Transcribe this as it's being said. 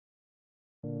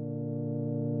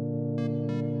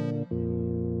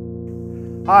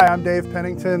Hi, I'm Dave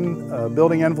Pennington,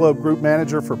 Building Envelope Group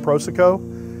Manager for PROSOCO,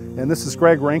 and this is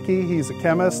Greg Rinke. He's a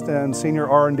chemist and Senior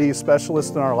R&D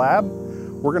Specialist in our lab.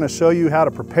 We're going to show you how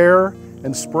to prepare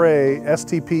and spray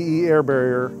STPE air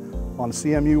barrier on a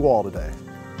CMU wall today.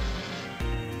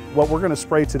 What we're going to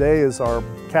spray today is our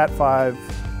Cat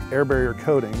 5 air barrier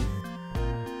coating.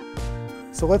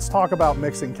 So let's talk about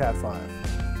mixing Cat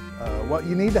 5. What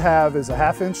you need to have is a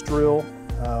 1/2-inch drill,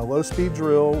 low-speed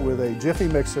drill with a Jiffy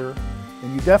mixer.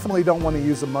 And you definitely don't want to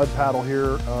use a mud paddle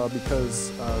here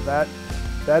because that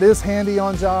is handy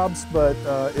on jobs, but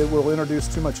it will introduce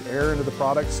too much air into the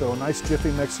product. So a nice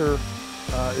Jiffy mixer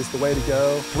is the way to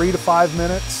go. 3 to 5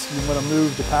 minutes, you want to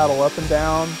move the paddle up and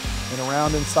down and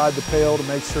around inside the pail to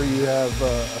make sure you have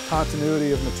a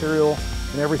continuity of material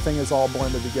and everything is all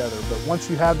blended together. But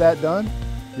once you have that done,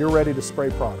 you're ready to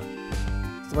spray product.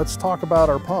 So let's talk about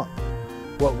our pump.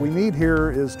 What we need here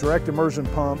is direct immersion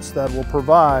pumps that will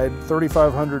provide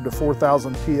 3,500 to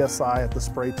 4,000 PSI at the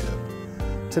spray tip.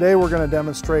 Today we're going to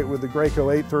demonstrate with the GRACO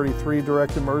 833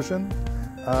 direct immersion.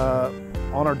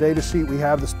 On our data sheet we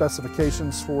have the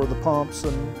specifications for the pumps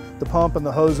and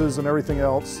the hoses and everything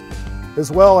else,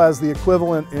 as well as the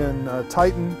equivalent in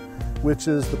Titan, which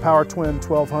is the Power Twin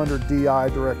 1200 DI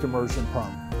direct immersion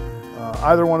pump.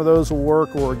 Either one of those will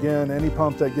work, or again, any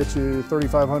pump that gets you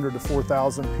 3,500 to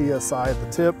 4,000 PSI at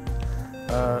the tip.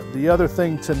 The other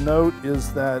thing to note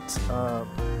is that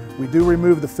we do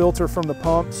remove the filter from the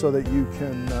pump so that you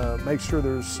can make sure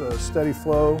there's a steady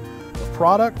flow of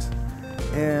product,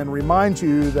 and remind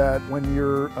you that when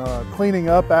you're cleaning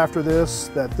up after this,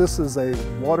 that this is a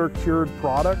water-cured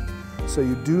product, so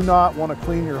you do not want to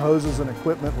clean your hoses and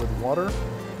equipment with water.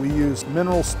 We use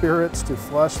mineral spirits to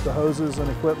flush the hoses and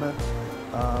equipment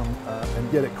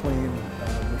and get it clean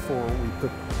before we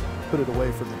put it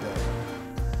away for the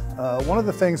day. One of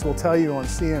the things we'll tell you on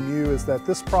CMU is that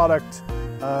this product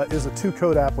is a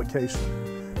 2-coat application.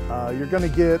 You're going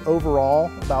to get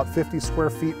overall about 50 square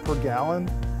feet per gallon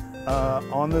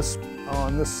on this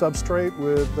substrate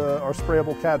with our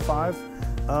sprayable Cat 5,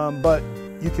 but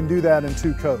you can do that in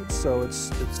 2 coats, so it's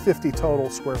 50 total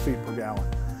square feet per gallon.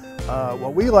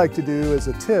 What we like to do as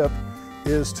a tip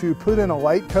is to put in a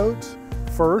light coat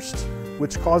first,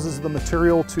 which causes the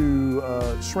material to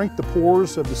shrink the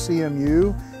pores of the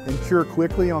CMU and cure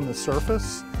quickly on the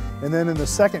surface. And then in the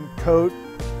second coat,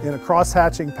 in a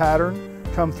cross-hatching pattern,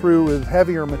 come through with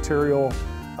heavier material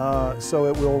so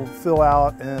it will fill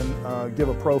out and give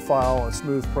a profile, a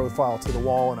smooth profile to the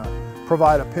wall, and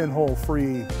provide a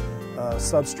pinhole-free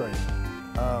substrate.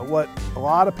 What a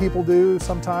lot of people do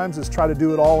sometimes is try to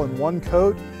do it all in 1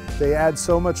 coat. They add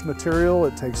so much material,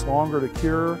 it takes longer to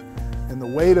cure, and the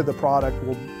weight of the product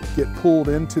will get pulled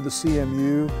into the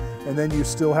CMU, and then you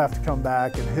still have to come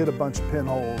back and hit a bunch of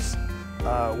pinholes,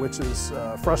 which is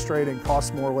frustrating,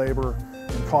 costs more labor,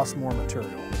 and costs more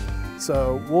material.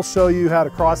 So we'll show you how to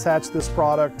cross-hatch this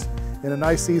product in a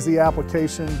nice, easy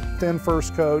application, thin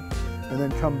first coat, and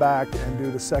then come back and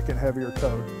do the second heavier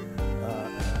coat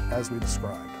as we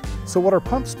described. So what our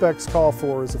pump specs call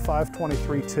for is a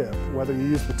 523 tip, whether you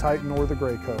use the Titan or the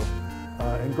GRACO.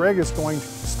 And Greg is going to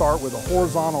start with a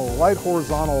light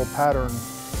horizontal pattern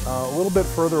a little bit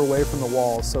further away from the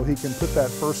wall so he can put that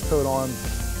first coat on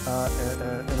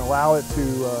and allow it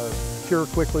to cure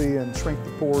quickly and shrink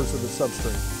the pores of the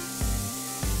substrate.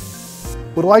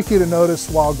 Would like you to notice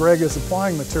while Greg is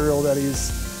applying material that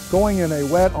he's going in a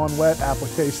wet-on-wet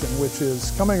application, which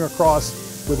is coming across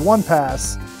with 1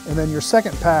 pass, and then your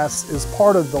second pass is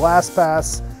part of the last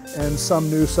pass and some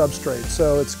new substrate.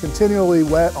 So it's continually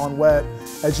wet on wet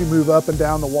as you move up and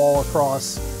down the wall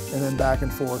across and then back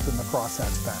and forth in the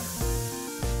crosshatch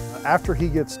pattern. After he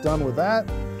gets done with that,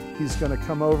 he's going to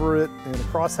come over it in a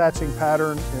crosshatching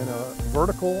pattern in a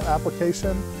vertical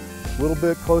application, a little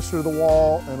bit closer to the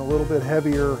wall and a little bit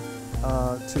heavier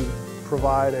to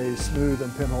provide a smooth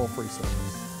and pinhole-free surface.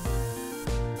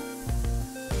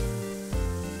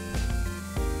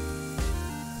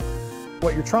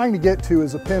 What you're trying to get to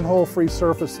is a pinhole-free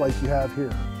surface like you have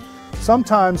here.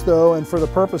 Sometimes though, and for the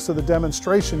purpose of the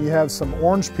demonstration, you have some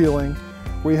orange peeling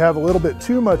where you have a little bit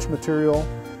too much material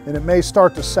and it may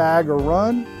start to sag or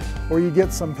run, or you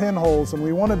get some pinholes, and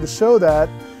we wanted to show that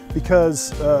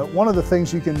because one of the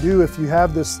things you can do if you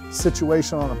have this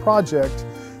situation on a project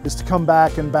is to come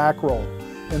back and back roll.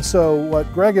 And so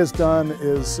what Greg has done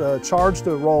is charged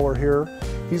a roller here.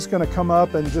 He's going to come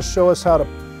up and just show us how to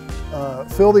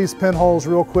fill these pinholes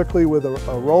real quickly with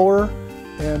a roller,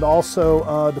 and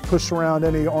also to push around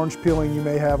any orange peeling you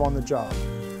may have on the job.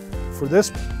 For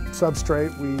this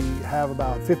substrate, we have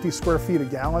about 50 square feet a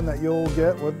gallon that you'll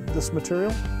get with this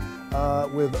material.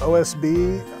 With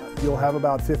OSB, You'll have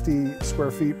about 50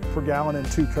 square feet per gallon in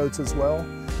 2 coats as well.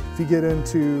 If you get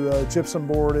into gypsum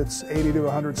board, it's 80 to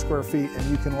 100 square feet, and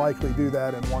you can likely do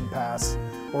that in 1 pass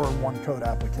or in 1 coat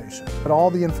application. But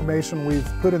all the information we've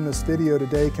put in this video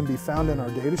today can be found in our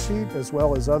data sheet, as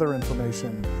well as other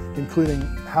information, including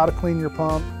how to clean your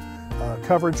pump,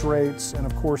 coverage rates, and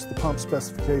of course the pump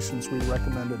specifications we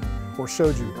recommended or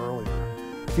showed you earlier.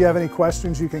 If you have any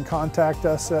questions, you can contact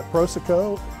us at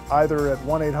PROSOCO, either at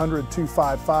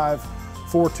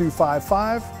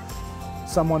 1-800-255-4255.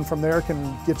 Someone from there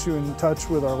can get you in touch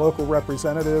with our local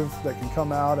representative that can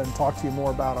come out and talk to you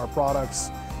more about our products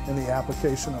and the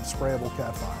application of sprayable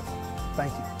Cat 5.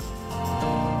 Thank you.